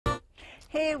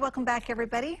Hey, welcome back,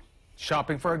 everybody.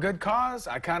 Shopping for a good cause.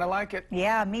 I kind of like it.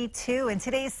 Yeah, me too. And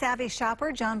today's Savvy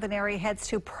Shopper, John Veneri, heads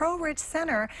to Pro Ridge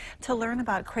Center to learn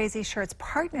about Crazy Shirt's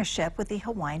partnership with the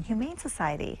Hawaiian Humane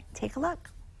Society. Take a look.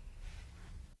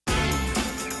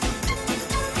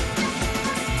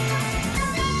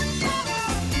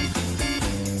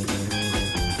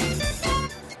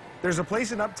 There's a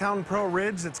place in Uptown Pro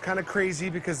Ridge that's kind of crazy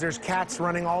because there's cats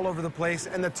running all over the place.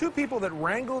 And the two people that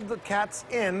wrangled the cats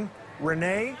in,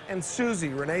 Renee and Susie.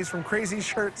 Renee's from Crazy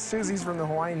Shirts, Susie's from the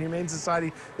Hawaiian Humane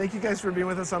Society. Thank you guys for being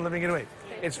with us on Living It Away.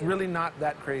 It's really not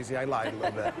that crazy. I lied a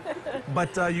little bit.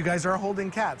 But you guys are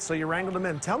holding cats, so you wrangled them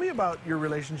in. Tell me about your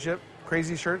relationship,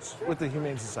 Crazy Shirts, with the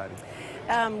Humane Society.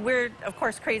 We're, of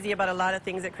course, crazy about a lot of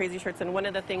things at Crazy Shirts, and one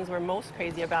of the things we're most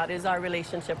crazy about is our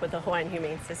relationship with the Hawaiian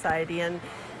Humane Society. And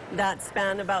that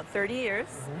spanned about 30 years,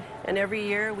 and every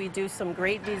year we do some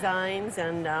great designs,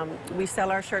 and we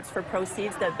sell our shirts for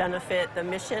proceeds that benefit the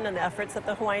mission and the efforts of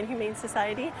the Hawaiian Humane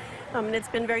Society, and it's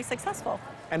been very successful.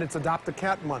 And it's Adopt a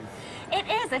Cat Month. It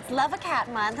is. It's Love a Cat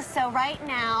Month. So right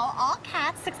now, all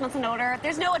cats 6 months and older,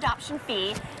 there's no adoption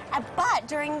fee, but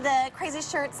during the Crazy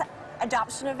Shirts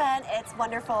adoption event, it's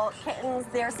wonderful. Kittens,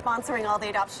 they're sponsoring all the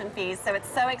adoption fees, so it's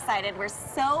so excited. We're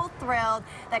so thrilled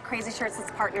that Crazy Shirts has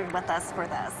partnered with us for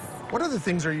this. What other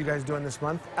things are you guys doing this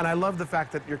month? And I love the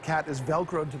fact that your cat is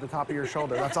Velcroed to the top of your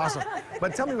shoulder. That's awesome.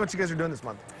 But tell me what you guys are doing this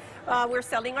month. We're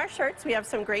selling our shirts. We have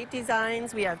some great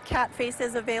designs. We have cat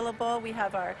faces available. We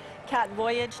have our Cat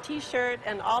Voyage t-shirt,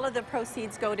 and all of the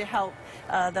proceeds go to help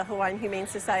the Hawaiian Humane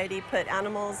Society put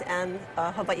animals and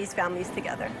Hawaii's families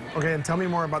together. Okay, and tell me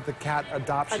more about the cat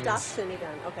adoption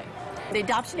event. Okay. The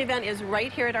adoption event is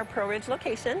right here at our Pro Ridge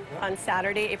location on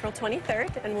Saturday, April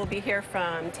 23rd, and we'll be here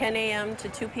from 10 a.m. to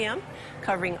 2 p.m.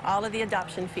 covering all of the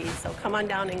adoption fees. So come on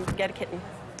down and get a kitten.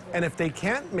 And if they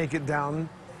can't make it down,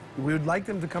 we would like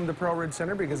them to come to Pro Ridge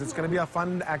Center because it's going to be a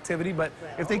fun activity, but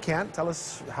if they can't, tell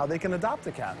us how they can adopt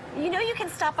a cat. You know, you can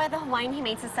stop by the Hawaiian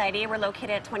Humane Society. We're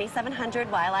located at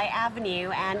 2700 Waialae Avenue,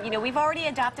 and you know, we've already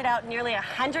adopted out nearly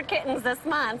 100 kittens this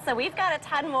month, so we've got a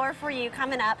ton more for you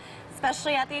coming up,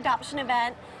 especially at the adoption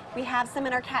event. We have some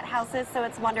in our cat houses, so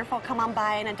it's wonderful. Come on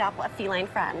by and adopt a feline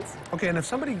friend. Okay, and if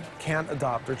somebody can't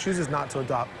adopt or chooses not to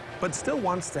adopt, but still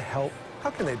wants to help, how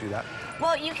can they do that?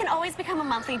 Well, you can always become a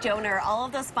monthly donor. All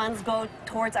of those funds go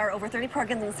towards our over 30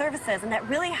 programs and services, and that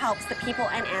really helps the people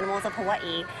and animals of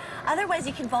Hawaii. Otherwise,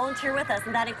 you can volunteer with us,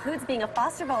 and that includes being a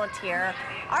foster volunteer.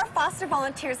 Our foster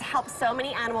volunteers help so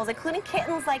many animals, including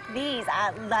kittens like these.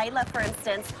 Lila, for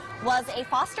instance, was a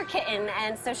foster kitten,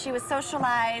 and so she was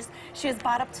socialized, she was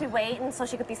brought up to weight, and so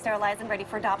she could be sterilized and ready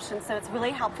for adoption. So it's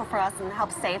really helpful for us and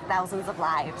helps save thousands of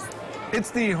lives. It's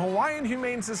the Hawaiian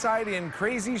Humane Society and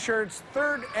Crazy Shirts'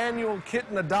 3rd annual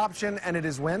kitten adoption, and it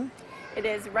is when? It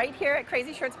is right here at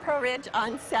Crazy Shirts Pro Ridge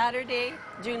on Saturday,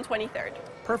 June 23rd.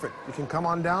 Perfect. You can come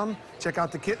on down, check out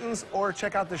the kittens, or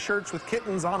check out the shirts with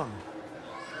kittens on them.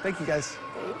 Thank you, guys.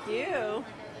 Thank you.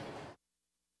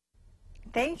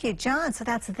 Thank you, John. So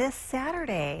that's this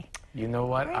Saturday. You know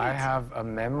what? Great. I have a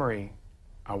memory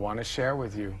I want to share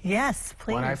with you. Yes,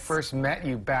 please. When I first met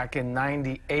you back in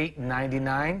 98,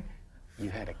 99, you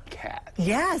had a cat.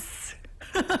 Yes.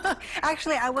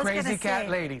 Actually, I was going to say... Crazy cat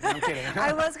lady. No, I'm kidding.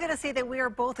 I was going to say that we are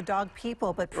both dog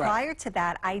people, but prior to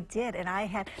that, I did, and I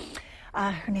had...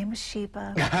 her name was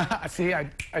Sheba. See, I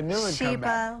knew it would come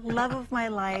back. Sheba, love of my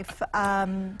life.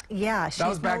 Yeah, that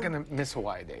was back in the Miss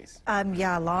Hawaii days.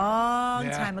 Yeah, long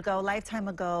time ago, lifetime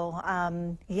ago.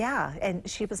 Yeah, and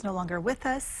Sheba's no longer with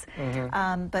us,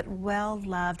 but well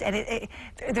loved. And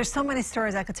there's so many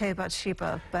stories I could tell you about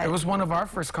Sheba. But it was one of our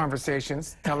first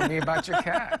conversations, telling me about your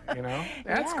cat. You know,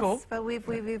 that's cool. But we've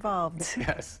evolved.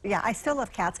 Yes. Yeah, I still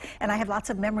love cats, and I have lots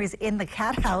of memories in the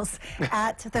cat house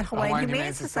at the Hawaiian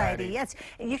Humane Society. Yes,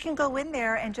 you can go in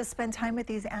there and just spend time with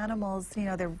these animals. You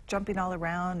know, they're jumping all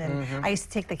around, and I used to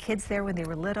take the kids there when they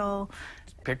were little.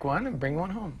 Pick one and bring one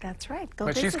home. That's right. Go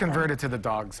but she's converted to the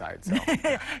dog side. So.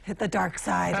 The dark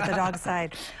side, the dog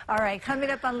side. All right,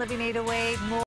 coming up on Living 808, more.